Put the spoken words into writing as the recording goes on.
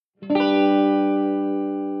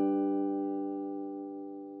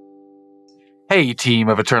Hey, team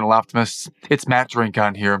of Eternal Optimists. It's Matt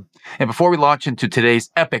Drinkon here. And before we launch into today's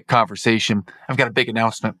epic conversation, I've got a big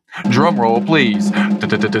announcement. Drum roll, please. My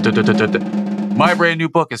brand new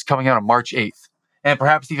book is coming out on March 8th. And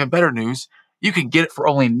perhaps even better news, you can get it for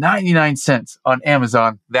only 99 cents on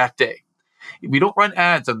Amazon that day. We don't run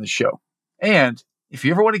ads on the show. And if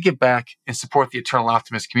you ever want to give back and support the Eternal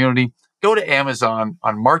Optimist community, go to Amazon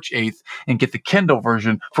on March 8th and get the Kindle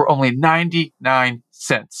version for only 99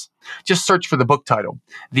 cents. Just search for the book title,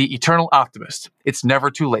 The Eternal Optimist. It's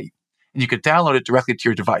never too late. And you can download it directly to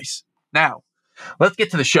your device. Now, let's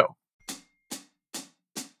get to the show.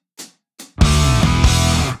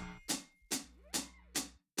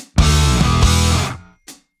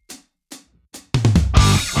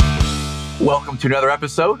 Welcome to another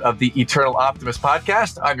episode of the Eternal Optimist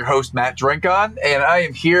podcast. I'm your host, Matt Drinkon, and I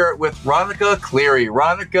am here with Ronica Cleary.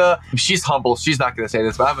 Ronica, she's humble. She's not going to say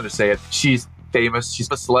this, but I'm going to say it. She's famous. She's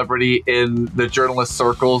a celebrity in the journalist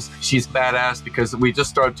circles. She's badass because we just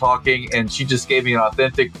started talking and she just gave me an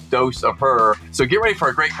authentic dose of her. So get ready for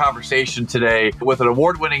a great conversation today with an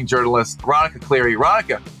award-winning journalist, Ronica Cleary.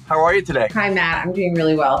 Ronica, how are you today? Hi, Matt. I'm doing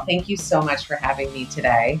really well. Thank you so much for having me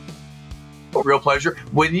today. Real pleasure.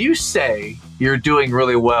 When you say you're doing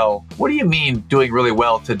really well, what do you mean doing really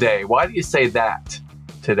well today? Why do you say that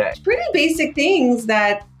today? Pretty basic things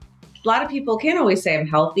that a lot of people can't always say. I'm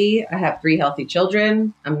healthy. I have 3 healthy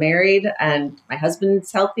children. I'm married and my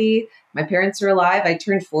husband's healthy. My parents are alive. I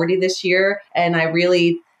turned 40 this year. And I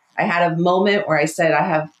had a moment where I said, I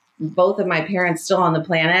have both of my parents still on the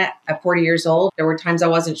planet at 40 years old. There were times I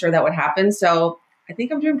wasn't sure that would happen. So I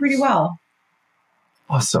think I'm doing pretty well.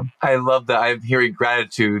 Awesome. I love that. I'm hearing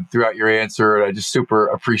gratitude throughout your answer. And I just super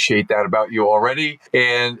appreciate that about you already.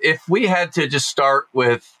 And if we had to just start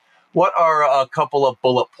with what are a couple of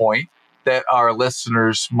bullet points that our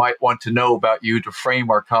listeners might want to know about you to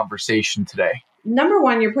frame our conversation today? Number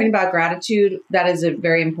one, your point about gratitude, that is a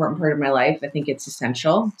very important part of my life. I think it's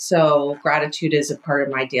essential. So gratitude is a part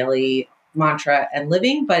of my daily mantra and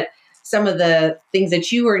living. But some of the things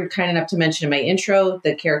that you were kind enough to mention in my intro,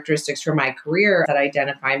 the characteristics from my career that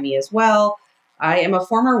identify me as well. I am a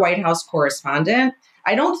former White House correspondent.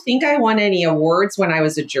 I don't think I won any awards when I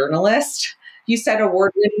was a journalist. You said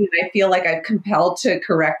award-winning, and I feel like I'm compelled to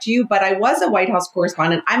correct you, but I was a White House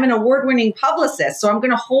correspondent. I'm an award-winning publicist, so I'm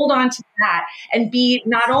going to hold on to that and be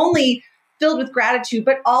not only filled with gratitude,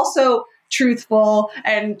 but also truthful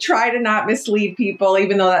and try to not mislead people,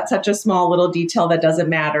 even though that's such a small little detail that doesn't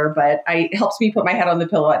matter, but it helps me put my head on the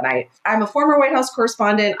pillow at night. I'm a former White House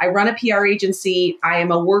correspondent. I run a PR agency. I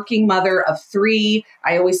am a working mother of 3.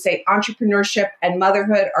 I always say entrepreneurship and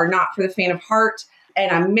motherhood are not for the faint of heart. And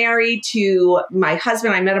I'm married to my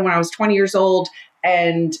husband. I met him when I was 20 years old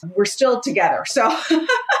and we're still together. So,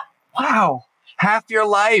 wow, half your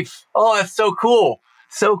life. Oh, that's so cool.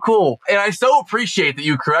 So cool. And I so appreciate that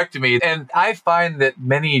you corrected me. And I find that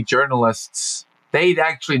many journalists, they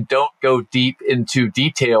actually don't go deep into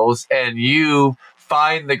details, and you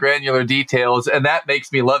find the granular details. And that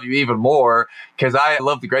makes me love you even more because I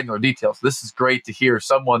love the granular details. This is great to hear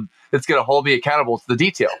someone that's going to hold me accountable to the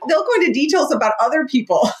detail. They'll go into details about other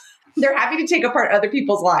people. They're happy to take apart other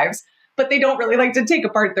people's lives, but they don't really like to take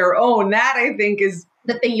apart their own. That, I think, is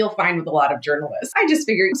the thing you'll find with a lot of journalists. I just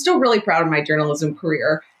figured I'm still really proud of my journalism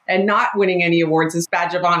career, and not winning any awards is a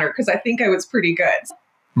badge of honor because I think I was pretty good.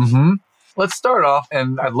 Mm-hmm. Let's start off,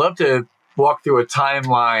 and I'd love to walk through a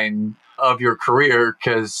timeline of your career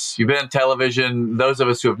because you've been in television. Those of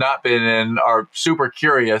us who have not been in are super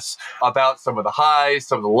curious about some of the highs,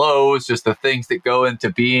 some of the lows, just the things that go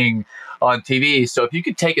into being on TV. So if you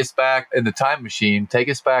could take us back in the time machine, take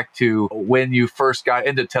us back to when you first got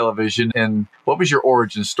into television and what was your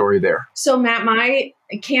origin story there? So Matt,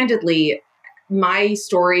 candidly, my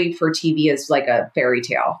story for TV is like a fairy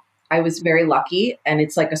tale. I was very lucky and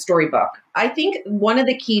it's like a storybook. I think one of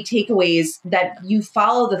the key takeaways that you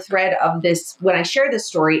follow the thread of this when I share this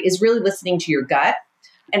story is really listening to your gut.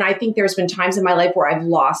 And I think there's been times in my life where I've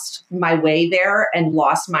lost my way there and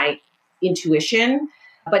lost my intuition.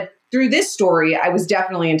 But through this story, I was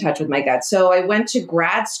definitely in touch with my gut. So I went to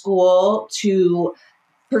grad school to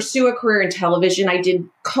pursue a career in television. I did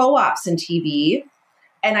co-ops in TV,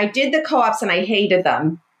 and I did the co-ops and I hated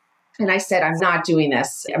them. And I said, I'm not doing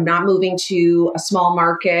this. I'm not moving to a small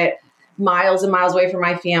market, miles and miles away from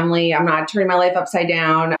my family. I'm not turning my life upside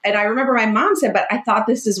down. And I remember my mom said, but I thought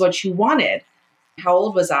this is what you wanted. How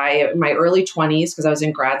old was I? In my early 20s, because I was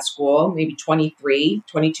in grad school, maybe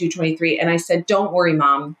 22, 23. And I said, don't worry,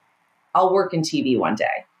 Mom, I'll work in TV one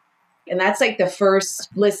day. And that's like the first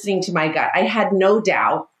listening to my gut. I had no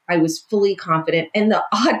doubt. I was fully confident. And the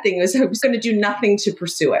odd thing was I was going to do nothing to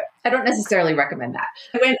pursue it. I don't necessarily recommend that.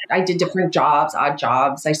 I did different jobs, odd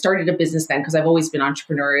jobs. I started a business then because I've always been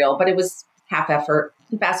entrepreneurial, but it was half effort.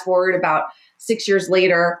 Fast forward about 6 years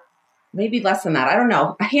later, maybe less than that. I don't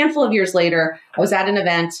know. A handful of years later, I was at an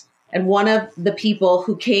event, and one of the people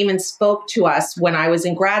who came and spoke to us when I was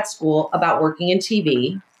in grad school about working in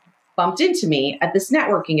TV bumped into me at this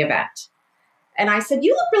networking event. And I said,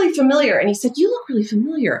 "You look really familiar." And he said, "You look really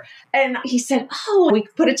familiar." And he said, "Oh," we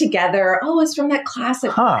put it together. "Oh, it's from that class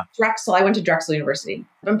at Drexel." I went to Drexel University.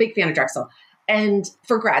 I'm a big fan of Drexel, and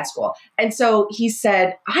for grad school. And so he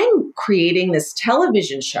said, "I'm creating this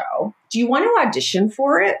television show. Do you want to audition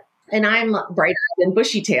for it?" And I'm bright-eyed and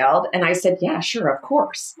bushy-tailed. And I said, "Yeah, sure, of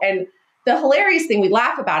course." And the hilarious thing, we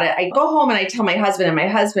laugh about it. I go home and I tell my husband, and my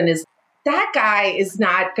husband is, "That guy is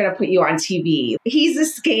not going to put you on TV. He's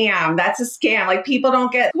a scam. That's a scam. Like, people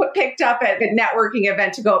don't get picked up at a networking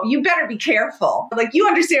event to go, you better be careful." Like, you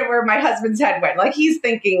understand where my husband's head went. Like, he's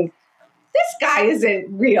thinking, this guy isn't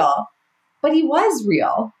real. But he was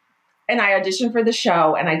real. And I auditioned for the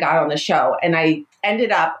show, and I got on the show, and I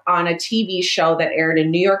ended up on a TV show that aired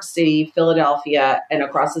in New York City, Philadelphia, and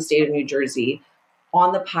across the state of New Jersey.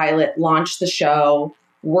 On the pilot, launched the show,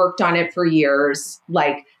 worked on it for years,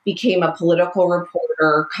 became a political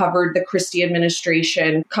reporter, covered the Christie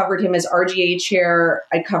administration, covered him as RGA chair.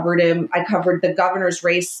 I covered the governor's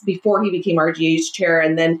race before he became RGA's chair,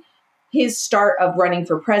 and then his start of running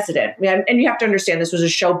for president. And you have to understand, this was a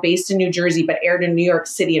show based in New Jersey, but aired in New York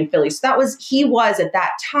City and Philly. So he was at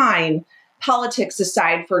that time, politics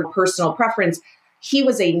aside for personal preference, he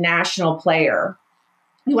was a national player.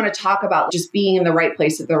 You want to talk about just being in the right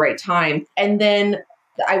place at the right time. And then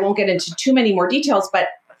I won't get into too many more details, but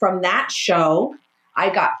from that show, I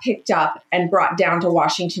got picked up and brought down to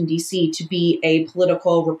Washington, D.C. to be a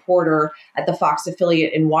political reporter at the Fox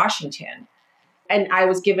affiliate in Washington. And I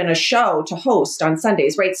was given a show to host on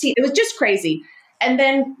Sundays, right? See, it was just crazy. And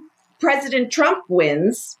then President Trump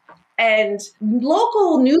wins, and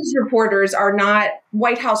local news reporters are not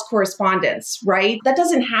White House correspondents, right? That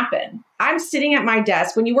doesn't happen. I'm sitting at my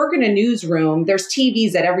desk. When you work in a newsroom, there's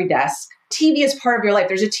TVs at every desk. TV is part of your life.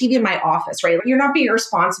 There's a TV in my office, right? You're not being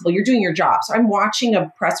irresponsible. You're doing your job. So I'm watching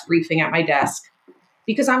a press briefing at my desk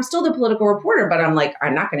because I'm still the political reporter, but I'm like,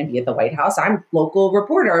 I'm not going to be at the White House. I'm local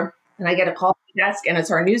reporter. And I get a call to the desk, and it's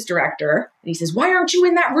our news director. And he says, "Why aren't you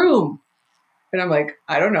in that room?" And I'm like,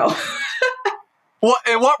 "I don't know." What?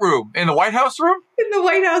 In what room? In the White House room? In the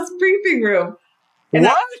White House briefing room. And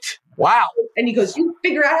what? Wow. And he goes, "You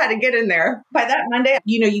figure out how to get in there." By that Monday,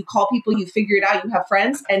 you call people, you figure it out, you have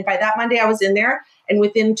friends. And by that Monday, I was in there. And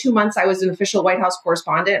within 2 months, I was an official White House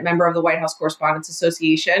correspondent, member of the White House Correspondents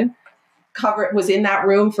Association. Was in that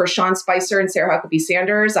room for Sean Spicer and Sarah Huckabee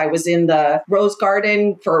Sanders. I was in the Rose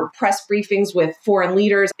Garden for press briefings with foreign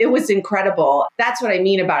leaders. It was incredible. That's what I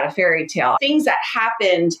mean about a fairy tale. Things that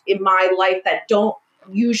happened in my life that don't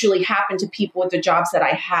usually happen to people with the jobs that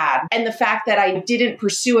I had. And the fact that I didn't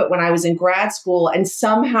pursue it when I was in grad school, and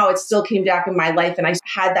somehow it still came back in my life. And I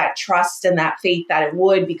had that trust and that faith that it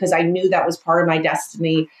would, because I knew that was part of my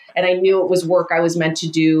destiny. And I knew it was work I was meant to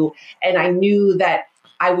do. And I knew that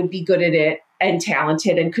I would be good at it and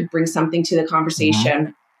talented and could bring something to the conversation.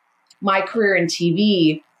 Mm-hmm. My career in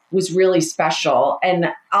TV was really special. And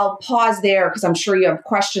I'll pause there because I'm sure you have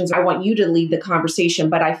questions. I want you to lead the conversation,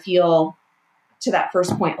 but I feel, to that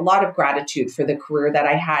first point, a lot of gratitude for the career that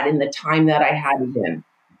I had in the time that I had it in.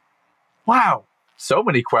 Wow. So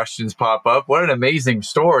many questions pop up. What an amazing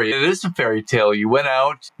story. It is a fairy tale. You went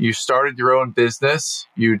out, you started your own business,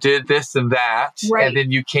 you did this and that, right. And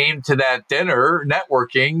then you came to that dinner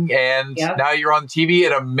networking, and Now you're on TV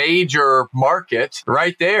in a major market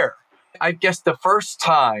right there. I guess the first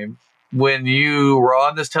time when you were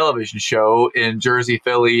on this television show in Jersey,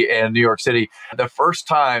 Philly, and New York City, the first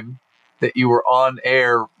time that you were on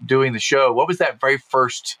air doing the show, what was that very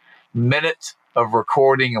first minute of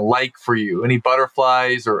recording like for you? Any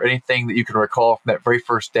butterflies or anything that you can recall from that very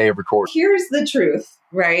first day of recording? Here's the truth,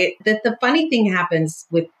 right? That the funny thing happens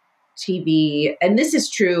with TV, and this is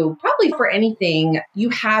true probably for anything, you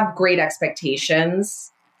have great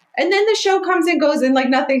expectations. And then the show comes and goes and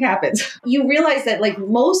nothing happens. You realize that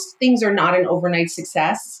most things are not an overnight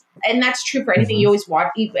success. And that's true for anything. Mm-hmm. You always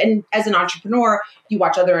watch, and as an entrepreneur, you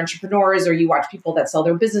watch other entrepreneurs or you watch people that sell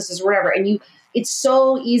their businesses or whatever. And it's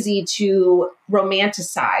so easy to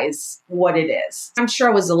romanticize what it is. I'm sure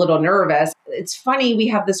I was a little nervous. It's funny, we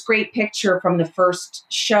have this great picture from the first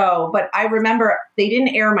show, but I remember they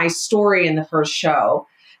didn't air my story in the first show.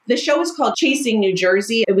 The show was called Chasing New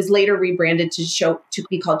Jersey. It was later rebranded to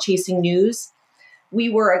be called Chasing News. we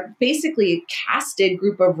were basically a casted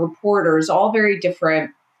group of reporters, all very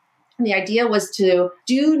different. And the idea was to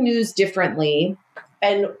do news differently.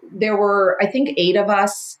 And there were, I think, 8 of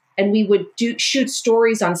us. And we would shoot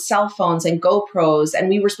stories on cell phones and GoPros. And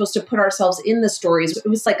we were supposed to put ourselves in the stories. It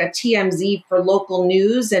was like a TMZ for local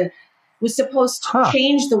news. And was supposed to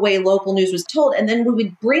change the way local news was told. And then we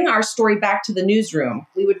would bring our story back to the newsroom.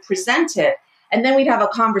 We would present it. And then we'd have a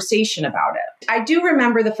conversation about it. I do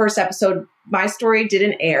remember the first episode, my story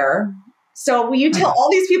didn't air. So you tell all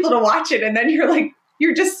these people to watch it, and then you're like,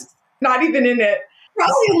 you're just not even in it.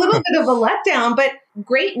 Probably a little bit of a letdown, but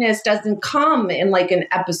greatness doesn't come in like an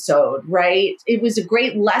episode, right? It was a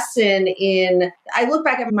great lesson I look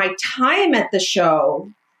back at my time at the show,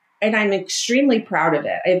 and I'm extremely proud of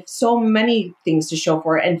it. I have so many things to show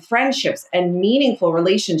for it, and friendships and meaningful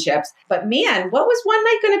relationships. But man, what was one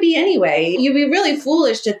night going to be anyway? You'd be really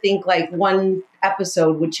foolish to think like one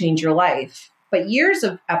episode would change your life. But years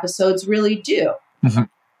of episodes really do. Mm-hmm.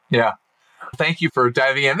 Yeah. Thank you for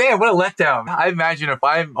diving in. Man, what a letdown. I imagine if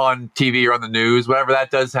I'm on TV or on the news, whenever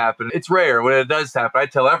that does happen, it's rare. When it does happen, I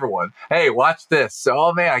tell everyone, hey, watch this.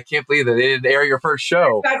 Oh, man, I can't believe that they didn't air your first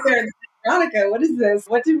show. Back there, Ronica, what is this?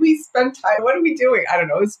 What did we spend time? What are we doing? I don't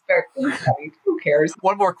know. It's very funny. Who cares?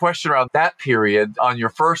 One more question around that period. On your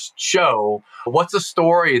first show, what's a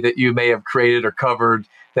story that you may have created or covered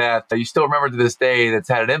that you still remember to this day that's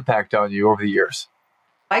had an impact on you over the years?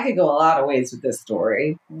 I could go a lot of ways with this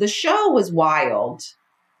story. The show was wild,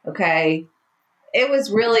 okay? It was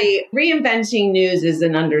really, reinventing news is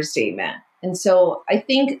an understatement. And so I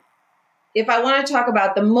think if I want to talk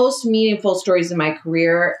about the most meaningful stories in my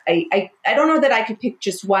career, I don't know that I could pick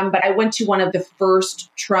just one, but I went to one of the first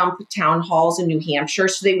Trump town halls in New Hampshire,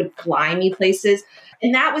 so they would fly me places.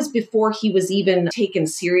 And that was before he was even taken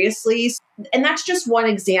seriously. And that's just one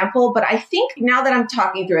example. But I think now that I'm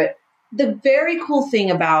talking through it, the very cool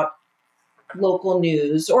thing about local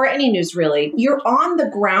news, or any news really, you're on the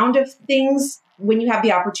ground of things when you have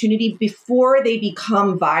the opportunity before they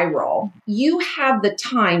become viral. You have the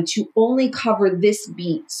time to only cover this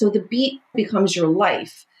beat. So the beat becomes your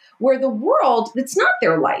life, where the world, it's not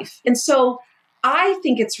their life. And so I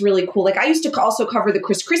think it's really cool. Like I used to also cover the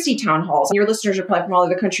Chris Christie town halls. Your listeners are probably from all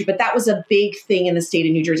over the country, but that was a big thing in the state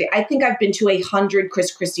of New Jersey. I think I've been to 100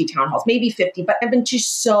 Chris Christie town halls, maybe 50, but I've been to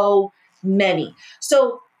so many.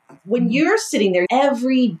 So when you're sitting there,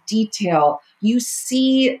 every detail, you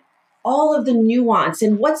see all of the nuance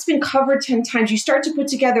and what's been covered 10 times. You start to put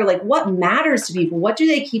together like what matters to people. What do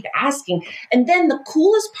they keep asking? And then the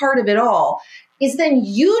coolest part of it all is then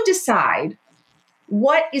you decide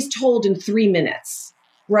what is told in 3 minutes,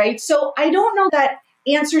 right? So I don't know that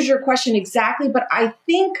answers your question exactly, but I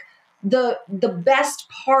think the best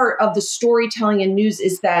part of the storytelling and news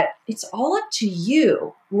is that it's all up to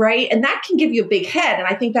you, right? And that can give you a big head. And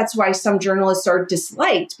I think that's why some journalists are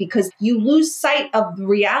disliked, because you lose sight of the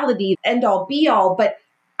reality, end all be all. But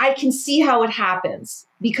I can see how it happens,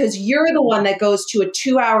 because you're the one that goes to a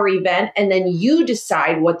 2-hour event and then you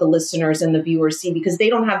decide what the listeners and the viewers see, because they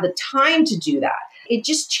don't have the time to do that. It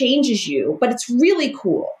just changes you, but it's really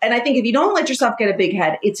cool. And I think if you don't let yourself get a big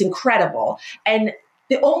head, it's incredible. And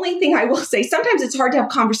the only thing I will say, sometimes it's hard to have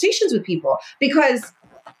conversations with people because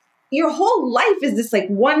your whole life is this like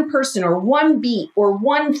one person or one beat or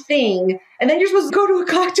one thing. And then you're supposed to go to a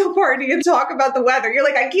cocktail party and talk about the weather. You're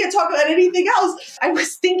like, I can't talk about anything else. I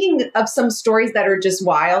was thinking of some stories that are just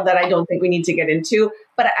wild that I don't think we need to get into.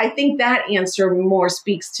 But I think that answer more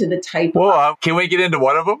speaks to the type of... Can we get into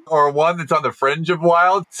one of them, or one that's on the fringe of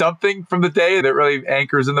wild? Something from the day that really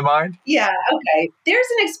anchors in the mind? Yeah, okay. There's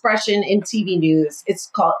an expression in TV news. It's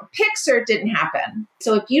called pics or it didn't happen.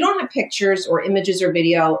 So if you don't have pictures or images or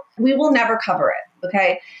video, we will never cover it,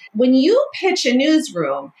 okay? When you pitch a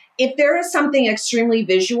newsroom, if there is something extremely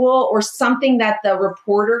visual or something that the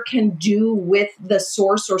reporter can do with the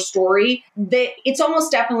source or story, it's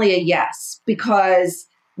almost definitely a yes, because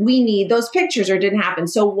we need those pictures or it didn't happen.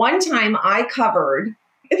 So one time I covered,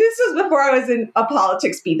 this was before I was in a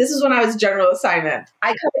politics beat. This is when I was general assignment. I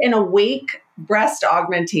covered an awake breast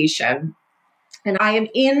augmentation. And I am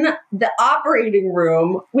in the operating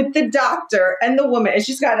room with the doctor and the woman. And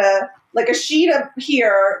she's got a sheet up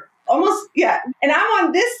here, almost, yeah. And I'm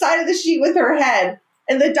on this side of the sheet with her head.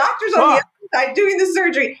 And the doctor's on the other side doing the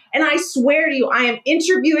surgery. And I swear to you, I am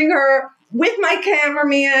interviewing her with my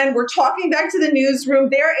cameraman. We're talking back to the newsroom.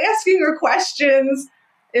 They're asking her questions.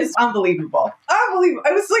 It's unbelievable. Unbelievable.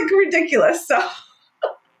 It was like ridiculous. So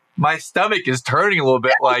my stomach is turning a little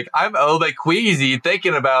bit. Like I'm a little bit queasy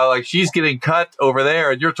thinking about like she's getting cut over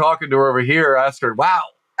there and you're talking to her over here. Ask her, wow.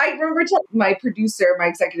 I remember telling my producer, my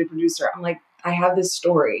executive producer, I'm like, I have this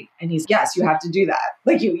story. And he's, yes, you have to do that.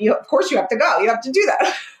 Like you, of course you have to go. You have to do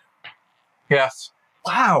that. Yes.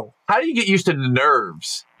 Wow. How do you get used to the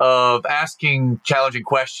nerves of asking challenging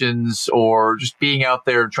questions or just being out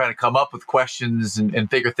there trying to come up with questions and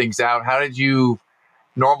figure things out? How did you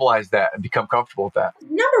normalize that and become comfortable with that?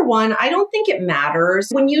 Number one, I don't think it matters.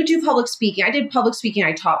 When you do public speaking, I did public speaking.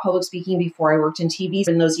 I taught public speaking before I worked in TV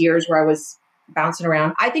in those years where I was bouncing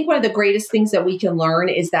around. I think one of the greatest things that we can learn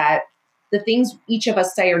is that the things each of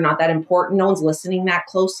us say are not that important. No one's listening that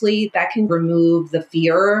closely. That can remove the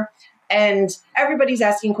fear. And everybody's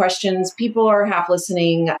asking questions. People are half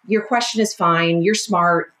listening. Your question is fine. You're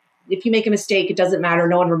smart. If you make a mistake, it doesn't matter.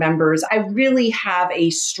 No one remembers. I really have a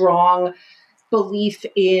strong belief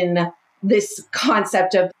in this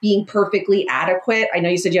concept of being perfectly adequate. I know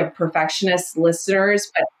you said you have perfectionist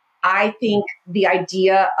listeners, but I think the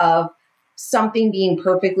idea of something being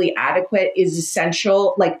perfectly adequate is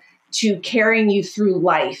essential, like to carrying you through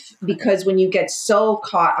life, because when you get so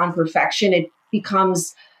caught on perfection, it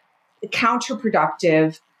becomes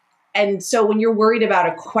counterproductive. And so when you're worried about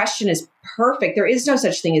a question is perfect, there is no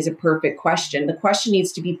such thing as a perfect question. The question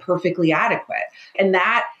needs to be perfectly adequate. And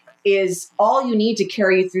that is all you need to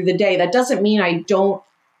carry you through the day. That doesn't mean I don't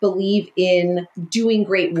believe in doing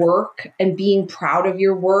great work and being proud of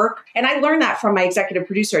your work. And I learned that from my executive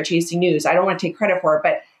producer at Chasing News. I don't want to take credit for it,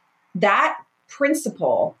 but that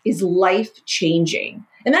principle is life changing.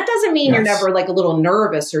 And that doesn't mean you're never like a little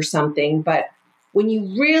nervous or something, but when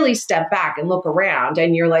you really step back and look around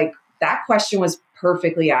and you're like, that question was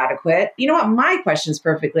perfectly adequate. You know what? My question is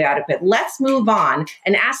perfectly adequate. Let's move on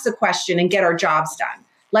and ask the question and get our jobs done.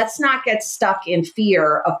 Let's not get stuck in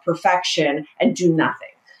fear of perfection and do nothing.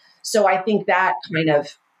 So I think that kind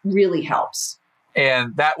of really helps.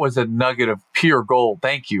 And that was a nugget of pure gold.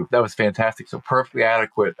 Thank you. That was fantastic. So perfectly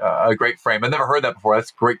adequate, a great frame. I've never heard that before.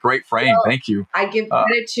 That's great, great frame. Well, thank you. I give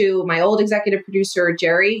credit to my old executive producer,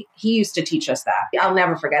 Jerry. He used to teach us that. I'll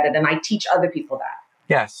never forget it. And I teach other people that.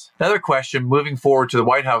 Yes. Another question, moving forward to the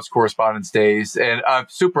White House correspondence days. And I'm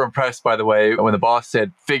super impressed, by the way, when the boss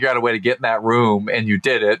said, figure out a way to get in that room, and you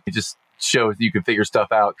did it. It just shows that you can figure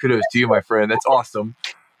stuff out. Kudos to you, my friend. That's awesome.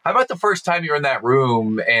 How about the first time you're in that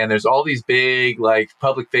room and there's all these big, like,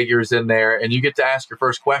 public figures in there and you get to ask your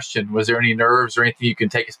first question? Was there any nerves or anything you can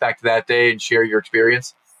take us back to that day and share your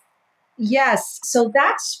experience? Yes. So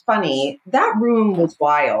that's funny. That room was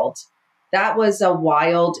wild. That was a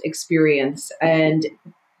wild experience. And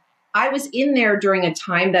I was in there during a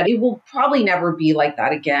time that it will probably never be like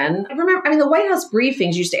that again. The White House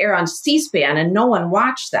briefings used to air on C-SPAN and no one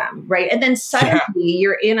watched them, right? And then suddenly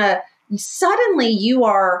you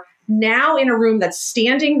are now in a room that's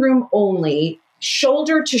standing room only,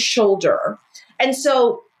 shoulder to shoulder. And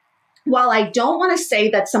so while I don't want to say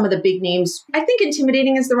that some of the big names, I think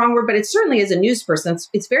intimidating is the wrong word, but it certainly is a news person.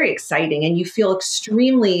 It's very exciting and you feel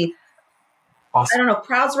extremely awesome. I don't know if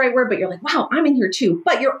proud's the right word, but you're like, wow, I'm in here too.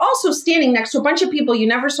 But you're also standing next to a bunch of people you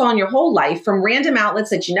never saw in your whole life from random outlets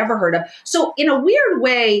that you never heard of. So in a weird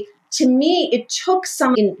way, to me, it took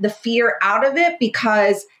the fear out of it,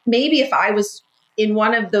 because maybe if I was in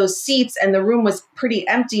one of those seats and the room was pretty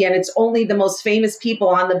empty and it's only the most famous people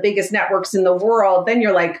on the biggest networks in the world, then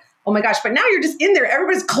you're like, oh my gosh, but now you're just in there.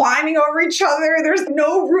 Everybody's climbing over each other. There's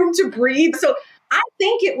no room to breathe. So I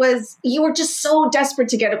think you were just so desperate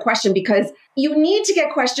to get a question because you need to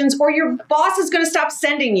get questions or your boss is going to stop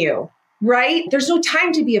sending you, right? There's no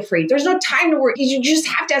time to be afraid. There's no time to worry. You just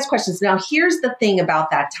have to ask questions. Now, here's the thing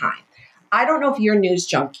about that time. I don't know if you're a news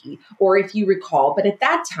junkie or if you recall, but at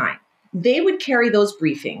that time, they would carry those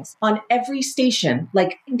briefings on every station.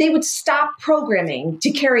 Like they would stop programming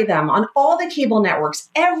to carry them on all the cable networks.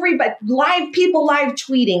 Everybody, people live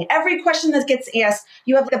tweeting. Every question that gets asked,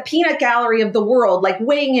 you have the peanut gallery of the world, like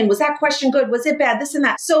weighing in. Was that question good? Was it bad? This and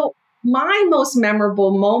that. So my most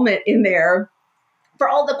memorable moment in there, for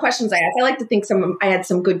all the questions I asked, I like to think I had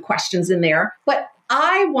some good questions in there. But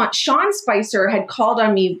Sean Spicer had called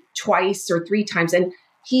on me twice or three times, and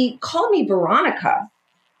he called me Veronica.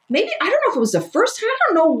 Maybe, I don't know if it was the first time, I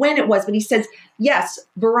don't know when it was, but he says, yes,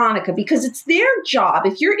 Veronica, because it's their job.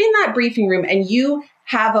 If you're in that briefing room and you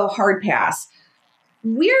have a hard pass,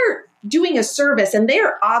 we're doing a service and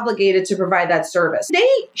they're obligated to provide that service. They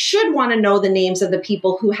should want to know the names of the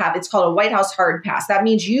people who have, it's called a White House hard pass. That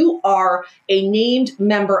means you are a named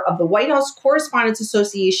member of the White House Correspondents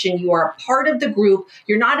Association. You are a part of the group.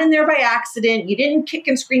 You're not in there by accident. You didn't kick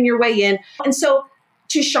and scream your way in. And so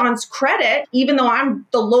to Sean's credit, even though I'm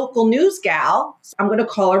the local news gal, I'm going to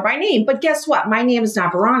call her by name. But guess what? My name is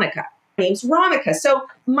not Veronica. My name's Ronica. So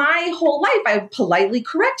my whole life, I politely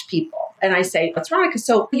correct people. And I say, that's Ronica.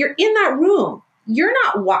 So you're in that room you're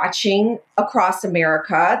not watching across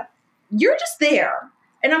America. You're just there.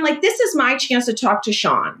 And I'm like, this is my chance to talk to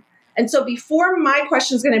Sean. And so before my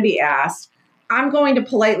question is going to be asked, I'm going to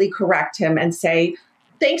politely correct him and say,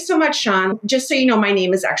 thanks so much, Sean. Just so you know, my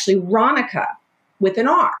name is actually Ronica with an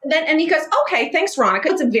R. And he goes, okay, thanks, Ronica.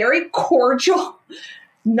 It's a very cordial,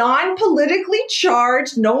 non-politically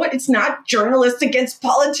charged. No one, it's not journalists against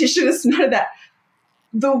politicians, none of that.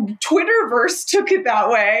 The Twitterverse took it that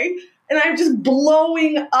way. And I'm just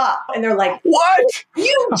blowing up. And they're like, What?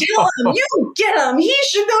 You tell him, you get him. He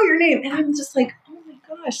should know your name. And I'm just like, oh my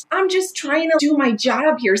gosh, I'm just trying to do my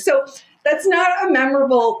job here. So that's not a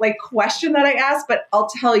memorable question that I asked, but I'll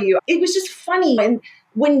tell you, it was just funny. And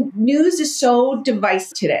when news is so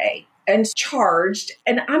divisive today and charged,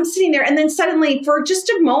 and I'm sitting there, and then suddenly for just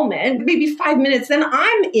a moment, maybe 5 minutes, then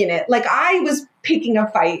I'm in it. Like I was picking a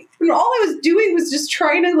fight. And all I was doing was just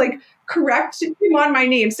trying to correct him on my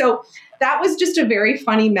name. So that was just a very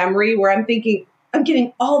funny memory where I'm thinking, I'm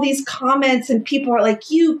getting all these comments and people are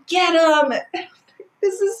like, you get them.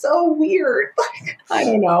 This is so weird. I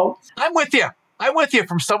don't know. I'm with you. I'm with you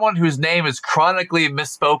from someone whose name is chronically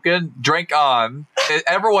misspoken. Drink on.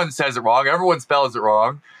 Everyone says it wrong. Everyone spells it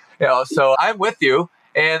wrong. So I'm with you.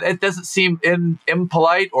 And it doesn't seem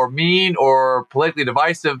impolite or mean or politically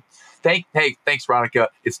divisive. Thanks, Ronica.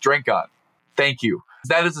 It's drink on. Thank you.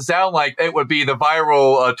 That doesn't sound like it would be the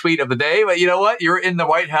viral tweet of the day, but you know what? You're in the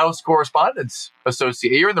White House Correspondents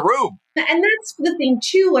Association. You're in the room. And that's the thing,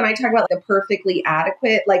 too, when I talk about the perfectly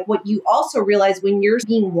adequate, what you also realize when you're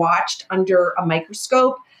being watched under a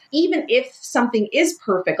microscope, even if something is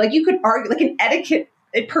perfect, you could argue, an etiquette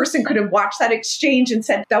a person could have watched that exchange and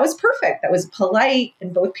said, that was perfect. That was polite.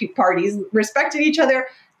 And both parties respected each other.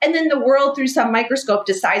 And then the world, through some microscope,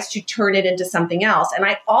 decides to turn it into something else. And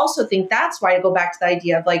I also think that's why I go back to the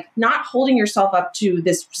idea of not holding yourself up to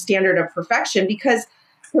this standard of perfection, because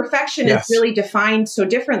perfection is really defined so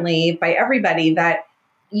differently by everybody that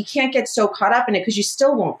you can't get so caught up in it because you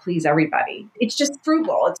still won't please everybody. It's just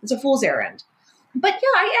frugal. It's a fool's errand. But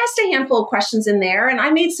yeah, I asked a handful of questions in there and I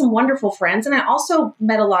made some wonderful friends. And I also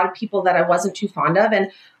met a lot of people that I wasn't too fond of.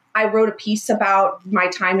 And I wrote a piece about my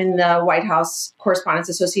time in the White House Correspondents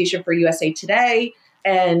Association for USA Today.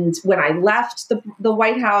 And when I left the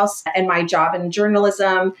White House and my job in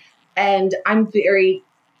journalism. And I'm very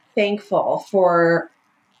thankful for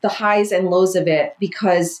the highs and lows of it,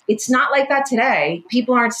 because it's not like that today.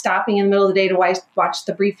 People aren't stopping in the middle of the day to watch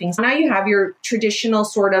the briefings. Now you have your traditional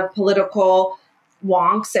sort of political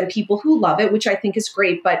wonks and people who love it, which I think is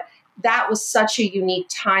great. But that was such a unique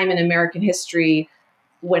time in American history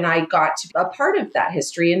when I got to be a part of that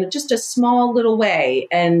history in just a small little way.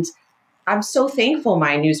 And I'm so thankful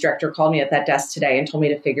my news director called me at that desk today and told me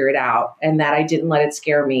to figure it out, and that I didn't let it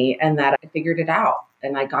scare me, and that I figured it out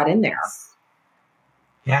and I got in there.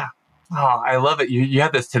 Yeah. Oh, I love it. You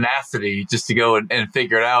have this tenacity just to go and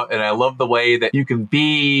figure it out. And I love the way that you can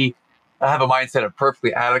have a mindset of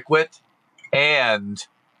perfectly adequate and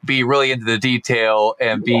be really into the detail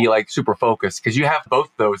and be super focused, because you have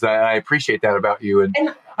both those. And I appreciate that about you.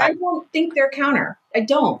 And I don't think they're counter. I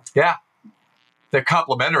don't. Yeah. They're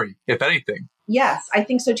complementary, if anything. Yes, I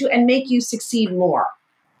think so too. And make you succeed more.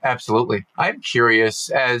 Absolutely. I'm curious,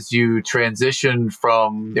 as you transition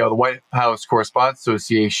from the White House Correspondents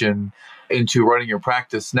Association into running your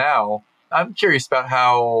practice now, I'm curious about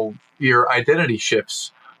how your identity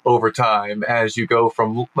shifts over time as you go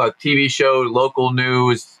from a TV show, local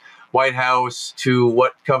news, White House, to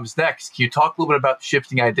what comes next. Can you talk a little bit about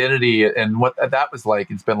shifting identity and what that was like?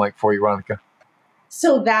 It's been like for you, Ronica.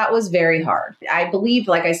 So that was very hard. I believe,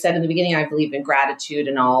 like I said in the beginning, I believe in gratitude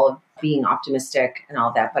and all of being optimistic and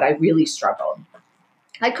all that, but I really struggled.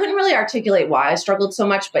 I couldn't really articulate why I struggled so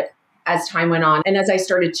much, but as time went on and as I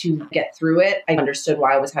started to get through it, I understood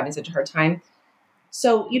why I was having such a hard time.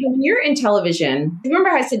 So, when you're in television, remember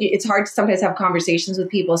how I said it's hard to sometimes have conversations with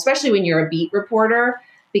people, especially when you're a beat reporter,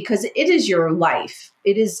 because it is your life.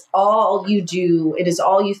 It is all you do. It is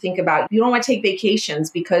all you think about. You don't want to take vacations,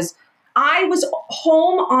 because I was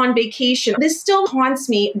home on vacation. This still haunts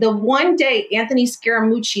me. The one day Anthony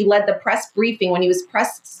Scaramucci led the press briefing when he was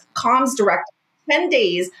press comms director, 10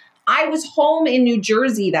 days, I was home in New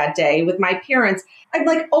Jersey that day with my parents. I'm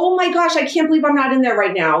like, oh my gosh, I can't believe I'm not in there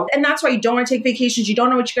right now. And that's why you don't want to take vacations. You don't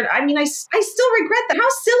know what you're going to, I still regret that. How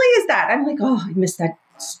silly is that? I'm like, oh, I missed that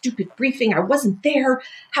stupid briefing. I wasn't there.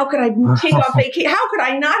 How could I take off vacation? How could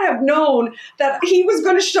I not have known that he was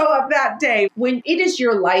going to show up that day? When it is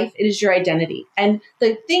your life, it is your identity. And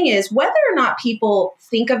the thing is, whether or not people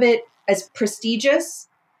think of it as prestigious,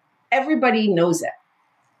 everybody knows it.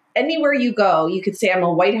 Anywhere you go, you could say, I'm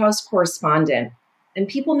a White House correspondent. And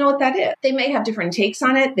people know what that is. They may have different takes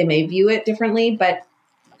on it. They may view it differently, but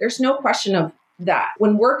there's no question of that.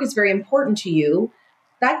 When work is very important to you,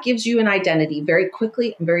 that gives you an identity very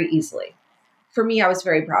quickly and very easily. For me, I was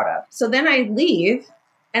very proud of. So then I leave,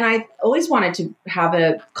 and I always wanted to have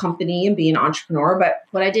a company and be an entrepreneur. But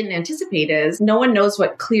what I didn't anticipate is no one knows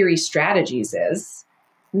what Cleary Strategies is.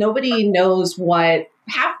 Nobody knows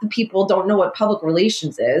half the people don't know what public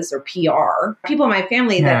relations is or PR. People in my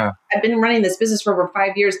family that I've been running this business for over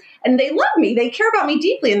 5 years, and they love me. They care about me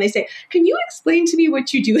deeply. And they say, can you explain to me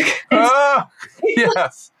what you do?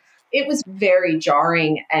 Yes. It was very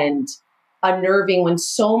jarring and unnerving when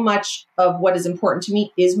so much of what is important to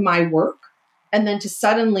me is my work. And then to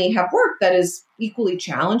suddenly have work that is equally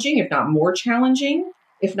challenging, if not more challenging,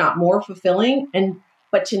 if not more fulfilling,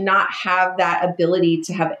 but to not have that ability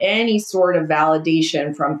to have any sort of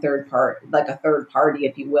validation from like a third party,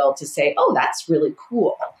 if you will, to say, oh, that's really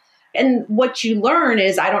cool. And what you learn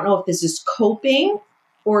is, I don't know if this is coping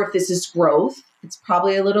or if this is growth. It's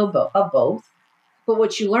probably a little of both. But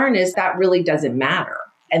what you learn is that really doesn't matter,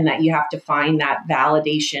 and that you have to find that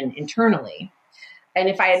validation internally. And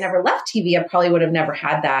if I had never left TV, I probably would have never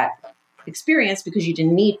had that experience because you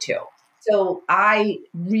didn't need to. So I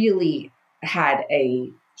really had a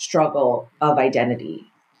struggle of identity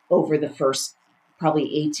over the first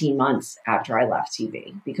probably 18 months after I left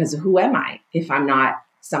TV, because who am I if I'm not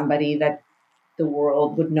somebody that the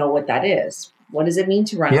world would know what that is? What does it mean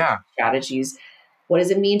to run strategies? What does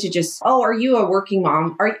it mean to just, are you a working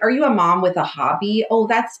mom? Are you a mom with a hobby?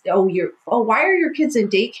 Why are your kids in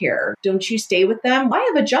daycare? Don't you stay with them? Why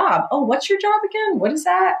have a job? Oh, what's your job again? What is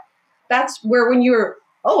that? That's where when you're,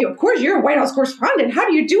 of course, you're a White House correspondent. How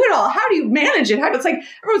do you do it all? How do you manage it? It's like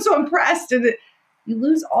everyone's so impressed, and you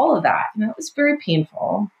lose all of that. And that was very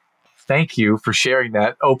painful. Thank you for sharing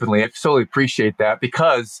that openly. I totally appreciate that,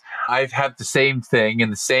 because I've had the same thing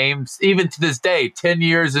and even to this day, 10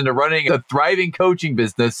 years into running a thriving coaching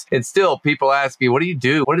business. And still people ask me, what do you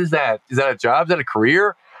do? What is that? Is that a job? Is that a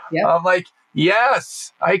career? Yep. I'm like,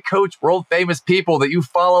 yes, I coach world famous people that you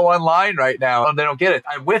follow online right now. And they don't get it.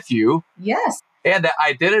 I'm with you. Yes. And that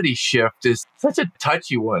identity shift is such a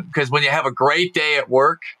touchy one, because when you have a great day at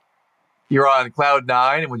work, you're on cloud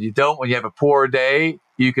nine. And when you have a poor day,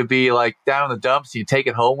 you could be like down in the dumps. You take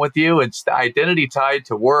it home with you. And the identity tied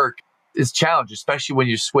to work is challenged, especially when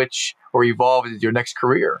you switch or evolve into your next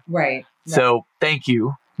career. Right. So thank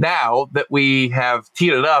you. Now that we have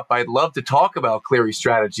teed it up, I'd love to talk about Cleary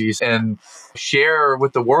Strategies and share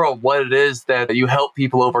with the world what it is that you help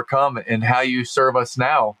people overcome and how you serve us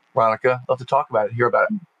now. Ronica, love to talk about it, hear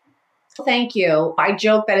about it. Thank you. I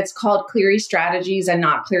joke that it's called Cleary Strategies and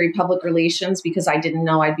not Cleary Public Relations because I didn't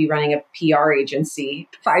know I'd be running a PR agency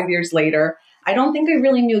 5 years later. I don't think I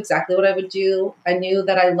really knew exactly what I would do. I knew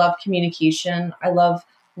that I love communication. I love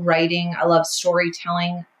writing. I love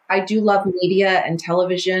storytelling. I do love media and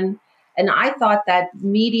television. And I thought that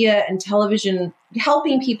media and television,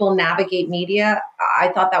 helping people navigate media, I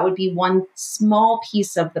thought that would be one small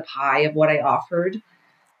piece of the pie of what I offered.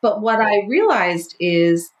 But what I realized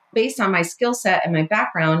is, based on my skill set and my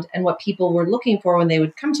background and what people were looking for when they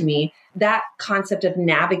would come to me, that concept of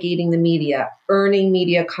navigating the media, earning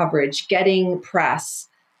media coverage, getting press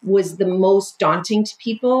was the most daunting to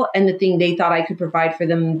people and the thing they thought I could provide for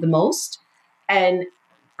them the most. And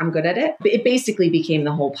I'm good at it. It basically became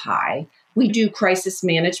the whole pie. We do crisis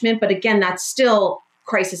management, but again, that's still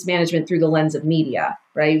crisis management through the lens of media,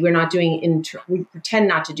 right? We're not doing, we pretend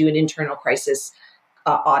not to do an internal crisis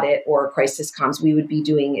audit or crisis comms. We would be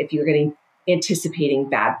doing if you're anticipating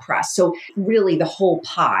bad press. So really the whole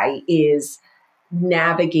pie is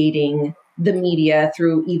navigating the media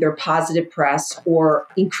through either positive press or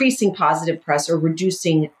increasing positive press or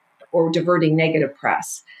reducing or diverting negative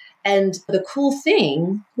press. And the cool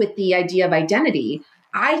thing with the idea of identity,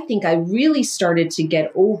 I think I really started to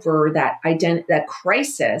get over that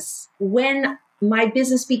crisis when my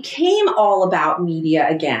business became all about media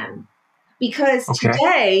again. Because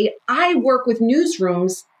today I work with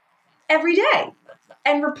newsrooms every day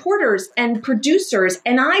and reporters and producers,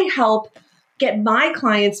 and I help get my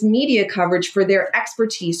clients media coverage for their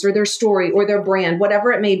expertise or their story or their brand,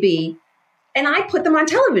 whatever it may be. And I put them on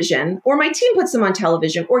television, or my team puts them on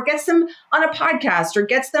television, or gets them on a podcast, or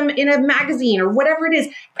gets them in a magazine, or whatever it is.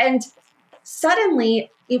 And suddenly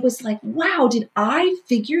it was like, wow, did I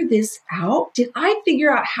figure this out? Did I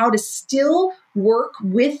figure out how to still work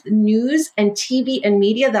with news and TV and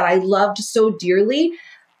media that I loved so dearly,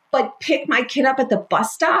 but pick my kid up at the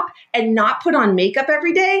bus stop and not put on makeup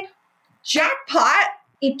every day? Jackpot.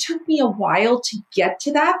 it took me a while to get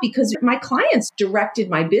to that because my clients directed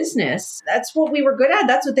my business. That's what we were good at.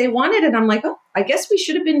 That's what they wanted. And I'm like, oh, I guess we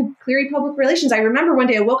should have been Cleary Public Relations. I remember one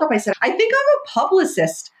day I woke up, I said, I think I'm a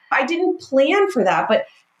publicist. I didn't plan for that. But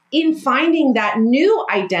in finding that new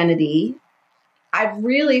identity, I've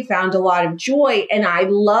really found a lot of joy. And I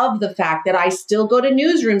love the fact that I still go to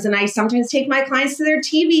newsrooms and I sometimes take my clients to their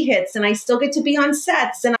TV hits and I still get to be on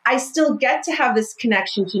sets and I still get to have this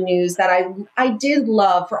connection to news that I did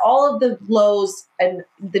love for all of the lows and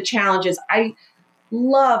the challenges. I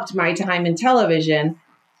loved my time in television.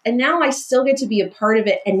 And now I still get to be a part of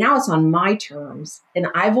it. And now it's on my terms. And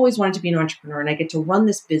I've always wanted to be an entrepreneur and I get to run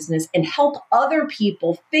this business and help other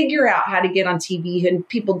people figure out how to get on TV. And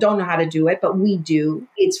people don't know how to do it, but we do.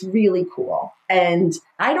 It's really cool. And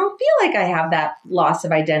I don't feel like I have that loss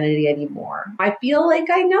of identity anymore. I feel like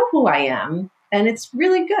I know who I am. And it's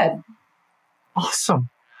really good. Awesome.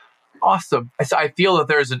 Awesome. I feel that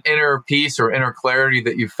there's an inner peace or inner clarity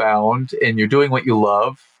that you found and you're doing what you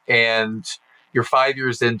love. And you're 5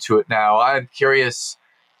 years into it now. I'm curious,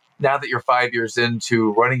 now that you're 5 years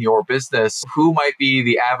into running your business, who might be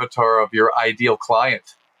the avatar of your ideal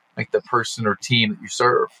client, like the person or team that you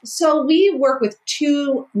serve? So we work with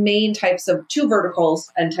two verticals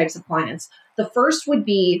and types of clients. The first would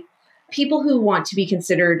be people who want to be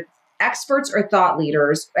considered experts or thought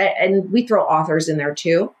leaders, and we throw authors in there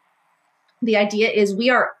too. The idea is we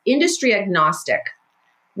are industry agnostic.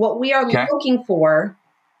 What we are looking for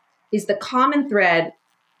is the common thread.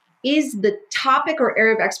 Is the topic or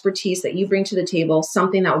area of expertise that you bring to the table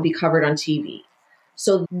something that would be covered on TV?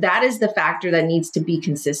 So that is the factor that needs to be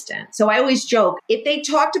consistent. So I always joke, if they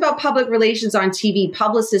talked about public relations on TV,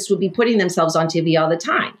 publicists would be putting themselves on TV all the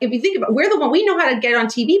time. If you think about it, we're the one, we know how to get on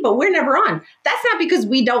TV, but we're never on. That's not because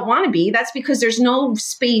we don't want to be. That's because there's no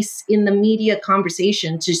space in the media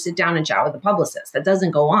conversation to sit down and chat with a publicist. That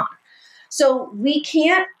doesn't go on. So we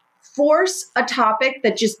can't force a topic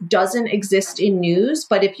that just doesn't exist in news.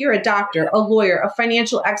 But if you're a doctor, a lawyer, a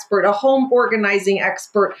financial expert, a home organizing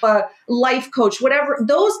expert, a life coach, whatever,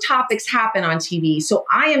 those topics happen on TV. So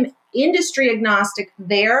I am industry agnostic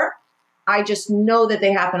there. I just know that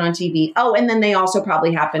they happen on TV. Oh, and then they also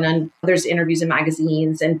probably happen on, there's interviews in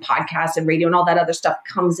magazines and podcasts and radio and all that other stuff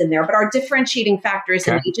comes in there. But our differentiating factor as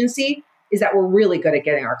an agency is that we're really good at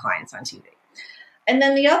getting our clients on TV. And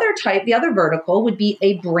then the other vertical would be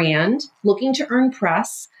a brand looking to earn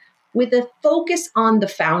press with a focus on the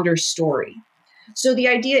founder's story. So the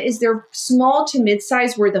idea is they're small to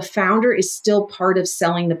mid-size where the founder is still part of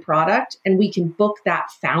selling the product and we can book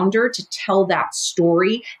that founder to tell that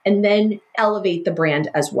story and then elevate the brand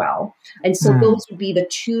as well. And so those would be the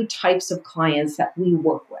two types of clients that we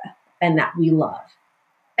work with and that we love.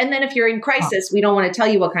 And then if you're in crisis, we don't want to tell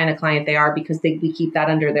you what kind of client they are because we keep that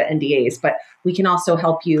under the NDAs, but we can also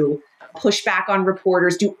help you push back on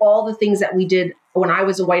reporters, do all the things that we did when I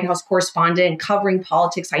was a White House correspondent covering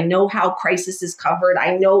politics. I know how crisis is covered.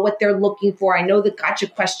 I know what they're looking for. I know the gotcha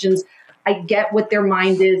questions. I get what their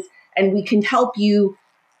mind is, and we can help you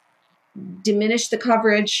diminish the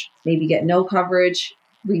coverage, maybe get no coverage,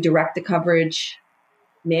 redirect the coverage,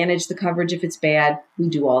 manage the coverage if it's bad. We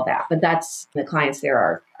do all that. But that's the clients there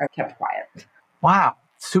are kept quiet. Wow.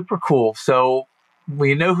 Super cool. So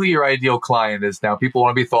we know who your ideal client is now. People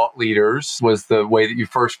want to be thought leaders was the way that you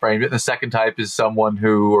first framed it. And the second type is someone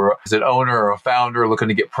who is an owner or a founder looking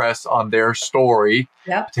to get press on their story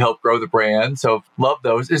to help grow the brand. So love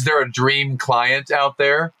those. Is there a dream client out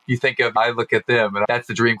there? You think of, I look at them and that's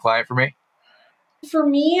the dream client for me? For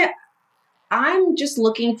me, I'm just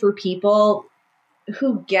looking for people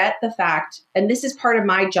who get the fact, and this is part of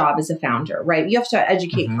my job as a founder, right? You have to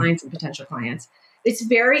educate clients and potential clients. It's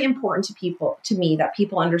very important to me that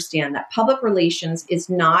people understand that public relations is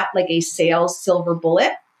not like a sales silver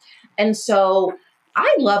bullet. And so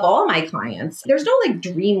I love all my clients. There's no like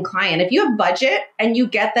dream client. If you have budget and you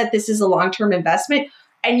get that this is a long-term investment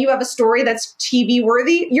and you have a story that's TV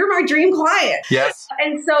worthy, you're my dream client. Yes.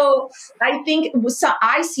 And so I think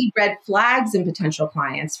I see red flags in potential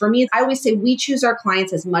clients. For me, I always say we choose our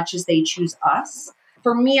clients as much as they choose us.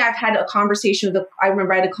 For me, I've had a conversation I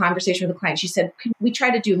remember I had a conversation with a client. She said, we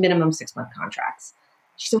try to do minimum 6-month contracts.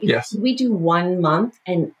 She said, yes. We do 1 month.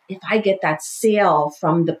 And if I get that sale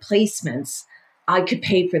from the placements, I could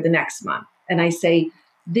pay for the next month. And I say,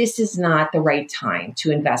 this is not the right time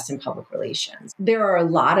to invest in public relations. There are a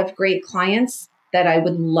lot of great clients that I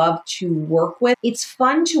would love to work with. It's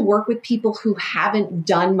fun to work with people who haven't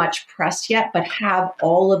done much press yet, but have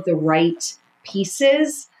all of the right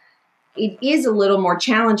pieces. It is a little more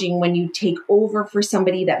challenging when you take over for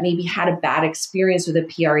somebody that maybe had a bad experience with a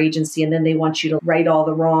PR agency and then they want you to right all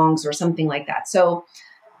the wrongs or something like that. So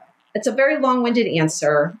It's a very long-winded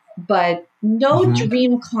answer, but no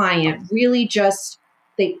dream client really just,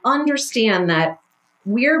 they understand that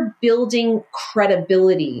we're building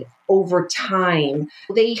credibility over time.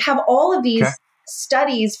 They have all of Okay. these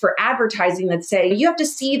studies for advertising that say you have to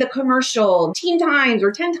see the commercial 10 times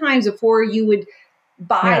or 10 times before you would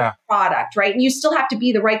buy the Yeah. product, right? And you still have to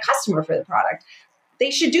be the right customer for the product. They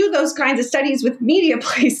should do those kinds of studies with media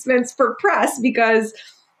placements for press, because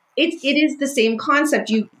it is the same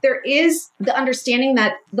concept. There is the understanding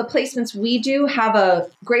that the placements we do have a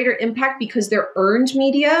greater impact because they're earned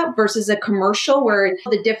media versus a commercial, where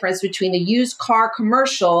the difference between the used car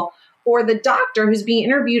commercial or the doctor who's being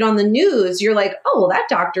interviewed on the news, you're like, oh, well, that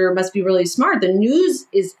doctor must be really smart. The news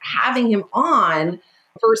is having him on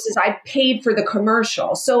versus I paid for the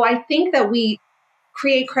commercial. So I think that we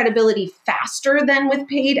create credibility faster than with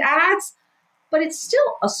paid ads, but it's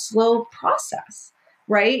still a slow process,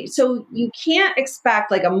 right? So you can't expect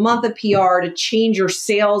like a month of PR to change your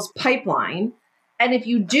sales pipeline. And if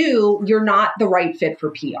you do, you're not the right fit for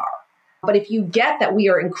PR. But if you get that we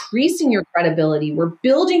are increasing your credibility, we're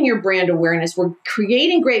building your brand awareness, we're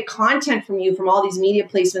creating great content from you from all these media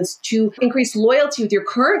placements to increase loyalty with your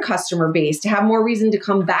current customer base, to have more reason to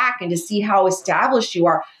come back and to see how established you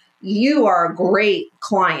are a great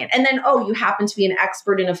client. And then, oh, you happen to be an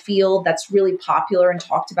expert in a field that's really popular and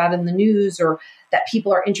talked about in the news, or that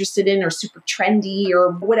people are interested in, or super trendy,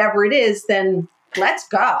 or whatever it is, then let's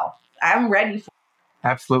go. I'm ready for it.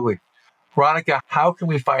 Absolutely. Ronica, how can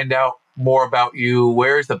we find out more about you?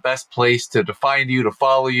 Where's the best place to find you, to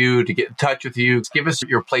follow you, to get in touch with you? Give us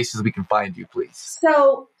your places we can find you, please.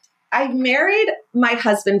 So I married my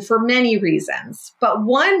husband for many reasons, but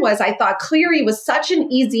one was I thought Cleary was such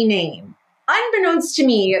an easy name. Unbeknownst to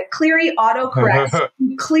me, Cleary autocorrects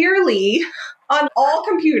clearly on all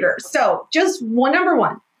computers. So just number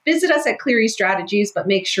one, visit us at Cleary Strategies, but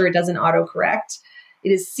make sure it doesn't autocorrect.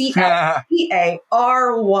 It is Cleary,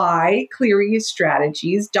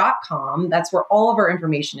 clearystrategies.com. That's where all of our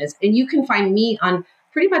information is. And you can find me on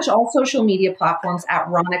pretty much all social media platforms at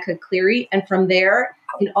Ronica Cleary. And from there,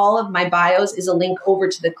 in all of my bios is a link over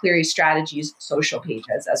to the Cleary Strategies social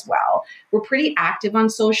pages as well. We're pretty active on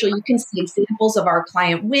social. You can see examples of our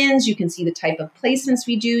client wins. You can see the type of placements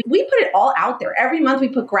we do. We put it all out there. Every month we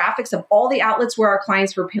put graphics of all the outlets where our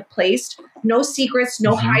clients were placed. No secrets,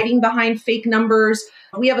 no hiding behind fake numbers.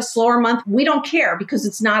 We have a slower month. We don't care because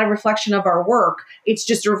it's not a reflection of our work. It's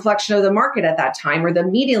just a reflection of the market at that time or the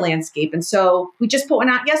media landscape. And so we just put one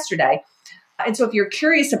out yesterday. And so if you're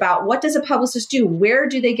curious about what does a publicist do, where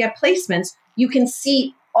do they get placements, you can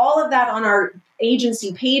see all of that on our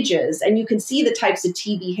agency pages, and you can see the types of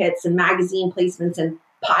TV hits and magazine placements and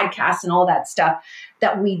podcasts and all that stuff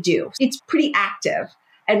that we do. It's pretty active,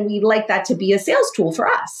 and we like that to be a sales tool for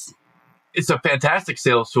us. It's a fantastic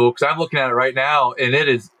sales tool because I'm looking at it right now, and it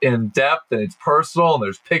is in depth and it's personal and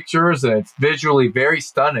there's pictures and it's visually very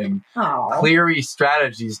stunning.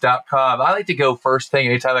 Clearystrategies.com. I like to go first thing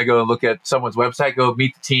anytime I go and look at someone's website, go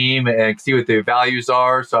meet the team and see what their values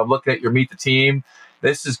are. So I'm looking at your meet the team.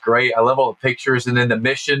 This is great. I love all the pictures. And then the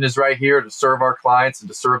mission is right here to serve our clients and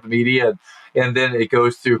to serve the media. And then it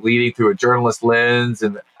goes through leading through a journalist lens.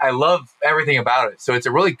 And I love everything about it. So it's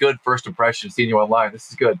a really good first impression seeing you online. This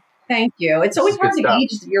is good. Thank you. It's always hard to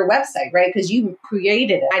gauge your website, right? Because you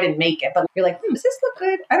created it. I didn't make it, but you're like, does this look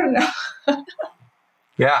good? I don't know.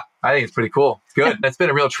 Yeah, I think it's pretty cool. It's good. It's been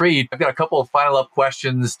a real treat. I've got a couple of final up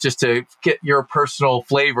questions just to get your personal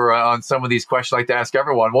flavor on some of these questions I like to ask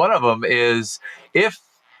everyone. One of them is, if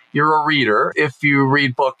you're a reader, if you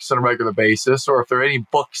read books on a regular basis, or if there are any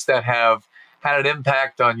books that have had an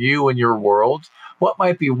impact on you and your world, what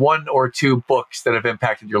might be one or two books that have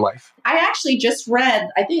impacted your life? I actually just read,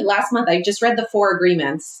 I think last month, I just read The Four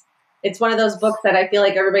Agreements. It's one of those books that I feel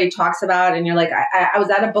like everybody talks about. And you're like, I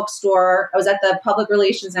was at a bookstore. I was at the Public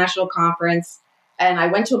Relations National Conference. And I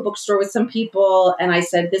went to a bookstore with some people. And I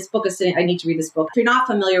said, this book is, I need to read this book. If you're not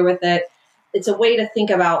familiar with it, it's a way to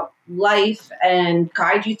think about life and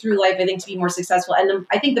guide you through life, I think, to be more successful. And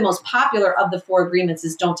I think the most popular of the Four Agreements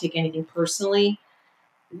is don't take anything personally.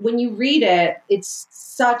 When you read it, it's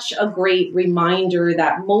such a great reminder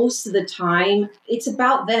that most of the time it's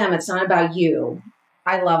about them. It's not about you.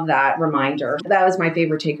 I love that reminder. That was my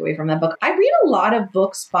favorite takeaway from that book. I read a lot of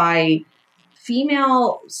books by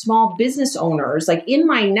female small business owners. Like in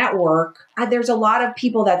my network, there's a lot of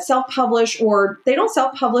people that self-publish, or they don't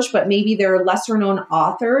self-publish, but maybe they're lesser known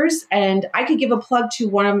authors. And I could give a plug to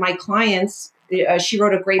one of my clients. She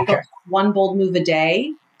wrote a great book, One Bold Move a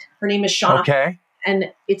Day. Her name is Shauna. Okay.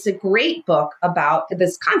 And it's a great book about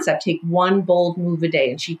this concept, take one bold move a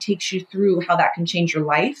day. And she takes you through how that can change your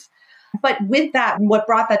life. But with that, what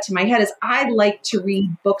brought that to my head is I like to read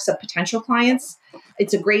books of potential clients.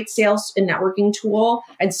 It's a great sales and networking tool.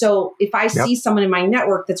 And so if I Yep. see someone in my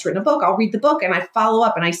network that's written a book, I'll read the book and I follow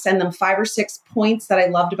up and I send them 5 or 6 points that I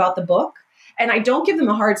loved about the book. And I don't give them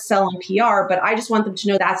a hard sell on PR, but I just want them to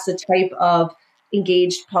know that's the type of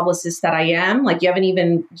engaged publicist that I am. Like, you haven't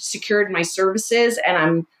even secured my services and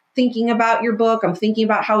I'm thinking about your book. I'm thinking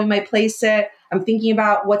about how we might place it. I'm thinking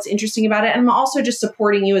about what's interesting about it. And I'm also just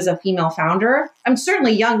supporting you as a female founder. I'm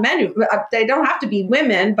certainly young men who, they don't have to be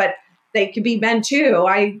women, but they could be men too.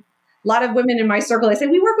 A lot of women in my circle, they say,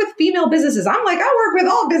 we work with female businesses. I'm like, I work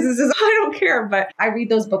with all businesses. I don't care, but I read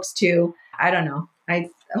those books too. I don't know.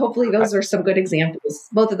 Hopefully those are some good examples.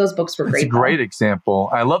 Both of those books were It's a great. great example.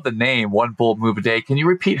 I love the name, One Bold Move a Day. Can you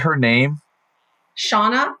repeat her name?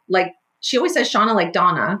 Shauna, like she always says Shauna, like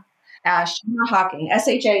Donna. Shauna Hawking,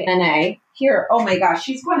 Shana. Here, oh my gosh,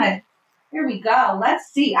 she's going to, here we go.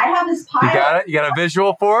 Let's see. I have this pile. You got it? You got a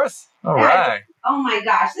visual for us? All right. Oh my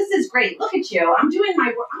gosh, this is great. Look at you. I'm doing my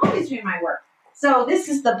work. I'm always doing my work. So this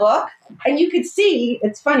is the book. And you could see,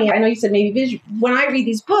 it's funny. I know you said maybe visual. When I read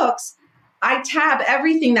these books, I tab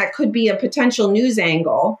everything that could be a potential news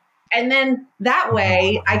angle. And then that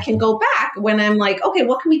way I can go back when I'm like, okay,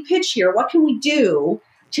 what can we pitch here? What can we do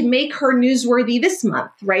to make her newsworthy this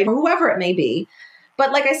month, right? Or whoever it may be.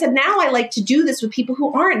 But like I said, now I like to do this with people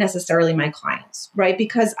who aren't necessarily my clients, right?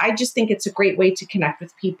 Because I just think it's a great way to connect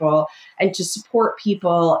with people and to support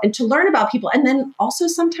people and to learn about people. And then also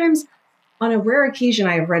sometimes on a rare occasion,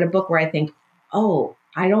 I have read a book where I think, oh,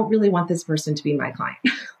 I don't really want this person to be my client.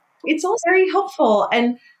 It's all very helpful.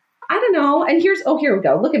 And I don't know. And here we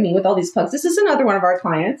go. Look at me with all these plugs. This is another one of our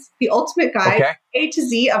clients, The Ultimate Guide, Okay. A to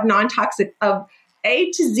Z of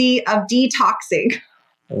detoxing.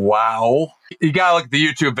 Wow. You got to look at the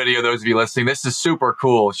YouTube video, those of you listening. This is super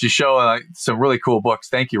cool. She's showing some really cool books.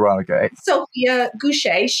 Thank you, Ronica. Sophia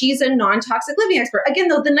Goucher, she's a non-toxic living expert. Again,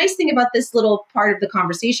 though, the nice thing about this little part of the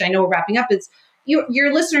conversation, I know we're wrapping up, is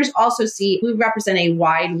your listeners also see we represent a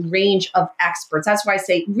wide range of experts. That's why I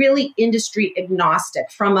say really industry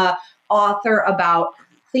agnostic, from a author about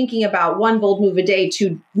thinking about one bold move a day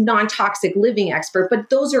to non-toxic living expert. But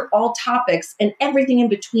those are all topics and everything in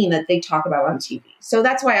between that they talk about on TV. So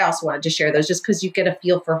that's why I also wanted to share those, just because you get a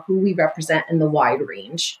feel for who we represent in the wide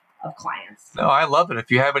range of clients. No, I love it. If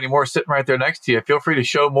you have any more sitting right there next to you, feel free to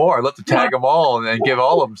show more. I'd love to tag them all and give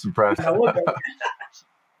all of them some press.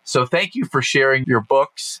 So thank you for sharing your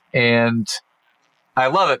books. And I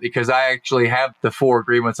love it because I actually have the 4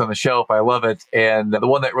 agreements on the shelf. I love it. And the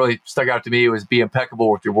one that really stuck out to me was be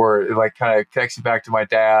impeccable with your word. It like kind of connects you back to my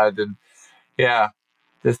dad. And yeah,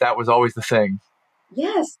 that was always the thing.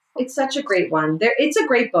 Yes, it's such a great one. It's a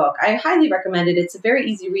great book. I highly recommend it. It's a very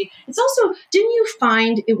easy read. It's also, didn't you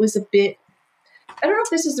find it was a bit, I don't know if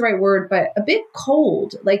this is the right word, but a bit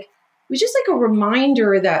cold? Like, it was just like a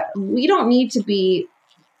reminder that we don't need to be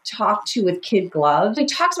talked to with kid gloves. He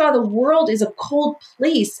talks about the world is a cold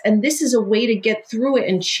place, and this is a way to get through it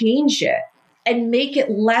and change it and make it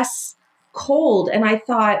less cold. And I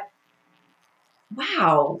thought,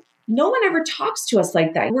 wow, no one ever talks to us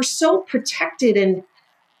like that. We're so protected and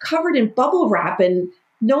covered in bubble wrap, and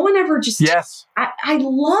no one ever just, yes. I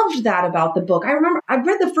loved that about the book. I remember I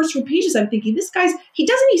read the first few pages. I'm thinking, doesn't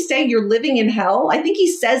he say you're living in hell? I think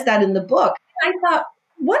he says that in the book. And I thought,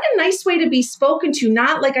 what a nice way to be spoken to,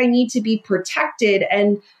 not like I need to be protected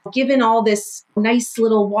and given all this nice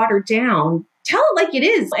little watered down. Tell it like it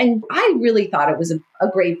is. And I really thought it was a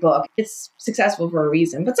great book. It's successful for a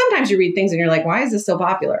reason. But sometimes you read things and you're like, why is this so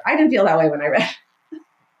popular? I didn't feel that way when I read it.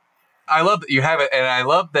 I love that you have it. And I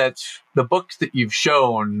love that the books that you've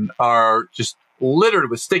shown are just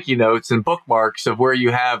littered with sticky notes and bookmarks of where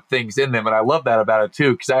you have things in them. And I love that about it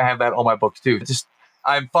too, because I have that on my books too.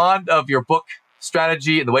 I'm fond of your book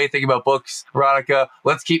strategy and the way you think about books. Ronica,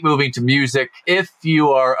 let's keep moving to music. If you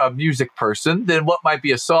are a music person, then what might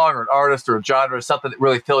be a song or an artist or a genre, something that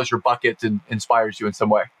really fills your bucket and inspires you in some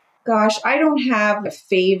way? Gosh, I don't have a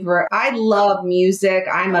favorite. I love music.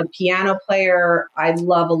 I'm a piano player. I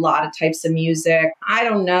love a lot of types of music. I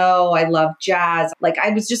don't know. I love jazz. Like, I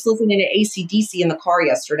was just listening to AC/DC in the car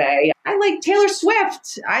yesterday. I like Taylor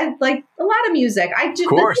Swift. I like a lot of music. Of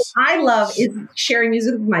course. What I love is sharing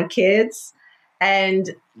music with my kids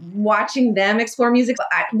and watching them explore music.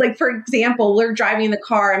 Like, for example, we're driving in the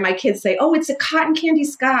car and my kids say, oh, it's a cotton candy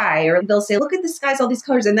sky. Or they'll say, look at the skies, all these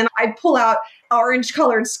colors. And then I pull out orange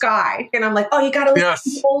colored sky. And I'm like, oh, you got to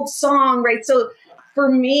listen to the old song, right? So for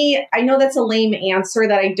me, I know that's a lame answer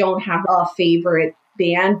that I don't have a favorite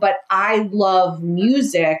band, but I love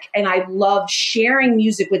music and I love sharing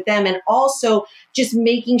music with them, and also just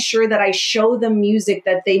making sure that I show them music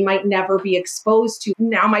that they might never be exposed to.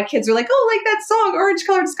 Now my kids are like, oh, like that song, Orange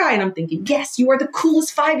Colored Sky. And I'm thinking, yes, you are the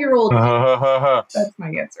coolest 5-year-old. That's my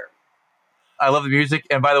answer. I love the music.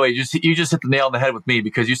 And by the way, you just hit the nail on the head with me,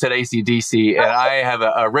 because you said AC/DC, and I have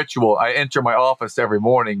a ritual. I enter my office every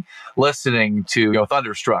morning listening to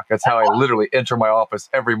Thunderstruck. That's how I literally enter my office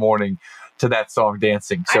every morning, to that song,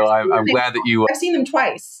 dancing. So I'm glad that you... I've seen them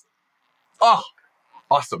twice. Oh,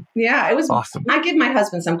 awesome. Yeah, it was awesome. I give my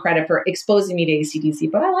husband some credit for exposing me to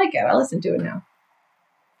AC/DC, but I like it. I listen to it now.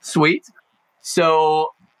 Sweet.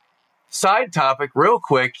 So, side topic, real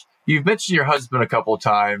quick. You've mentioned your husband a couple of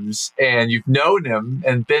times, and you've known him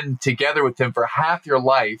and been together with him for half your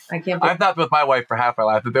life. I've not been with my wife for half my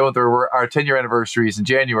life. I've been with her. Our 10-year anniversaries in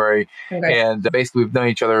January. Okay. And basically we've known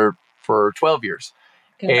each other for 12 years.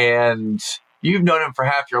 Okay. And you've known him for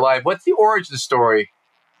half your life. What's the origin story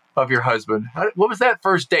of your husband? What was that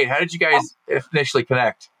first date? How did you guys initially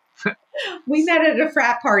connect? We met at a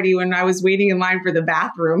frat party when I was waiting in line for the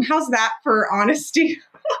bathroom. How's that for honesty?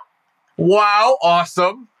 Wow.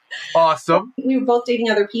 Awesome. Awesome. We were both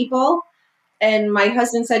dating other people. And my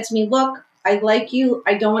husband said to me, look, I like you.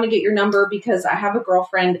 I don't want to get your number because I have a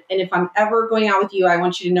girlfriend. And if I'm ever going out with you, I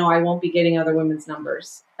want you to know I won't be getting other women's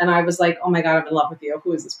numbers. And I was like, oh my God, I'm in love with you.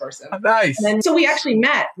 Who is this person? Nice. And so we actually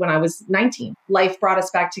met when I was 19. Life brought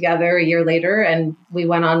us back together a year later, and we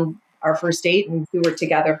went on our first date, and we were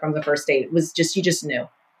together from the first date. It was just, you just knew.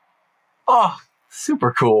 Oh,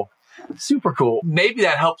 super cool. Super cool. Maybe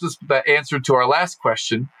that helps us with the answer to our last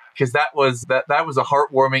question, because that was a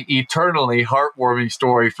heartwarming, eternally heartwarming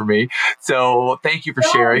story for me. So thank you for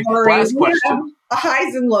sharing. Last question.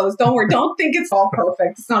 Highs and lows. Don't worry. Don't think it's all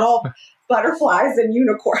perfect. It's not all butterflies and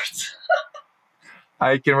unicorns.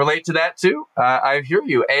 I can relate to that too. I hear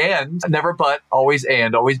you. And never but, always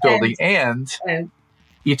building. And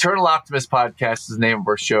Eternal Optimist Podcast is the name of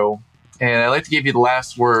our show. And I'd like to give you the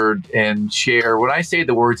last word and share. When I say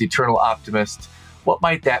the words eternal optimist, what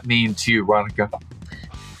might that mean to you, Ronica?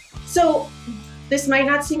 So this might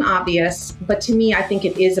not seem obvious, but to me, I think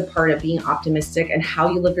it is a part of being optimistic and how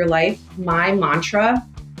you live your life. My mantra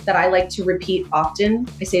that I like to repeat often,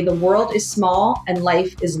 I say the world is small and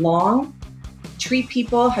life is long. Treat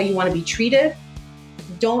people how you want to be treated.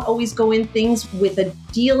 Don't always go in things with a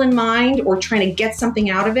deal in mind or trying to get something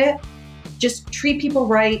out of it. Just treat people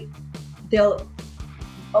right. They'll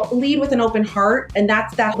lead with an open heart. And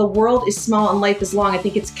that's that. The world is small and life is long. I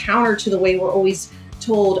think it's counter to the way we're always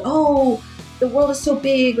told, oh, the world is so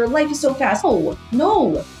big or life is so fast. Oh,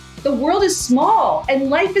 no, the world is small and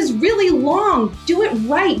life is really long. Do it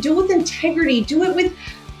right. Do it with integrity. Do it with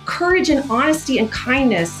courage and honesty and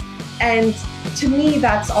kindness. And to me,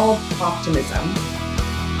 that's all optimism.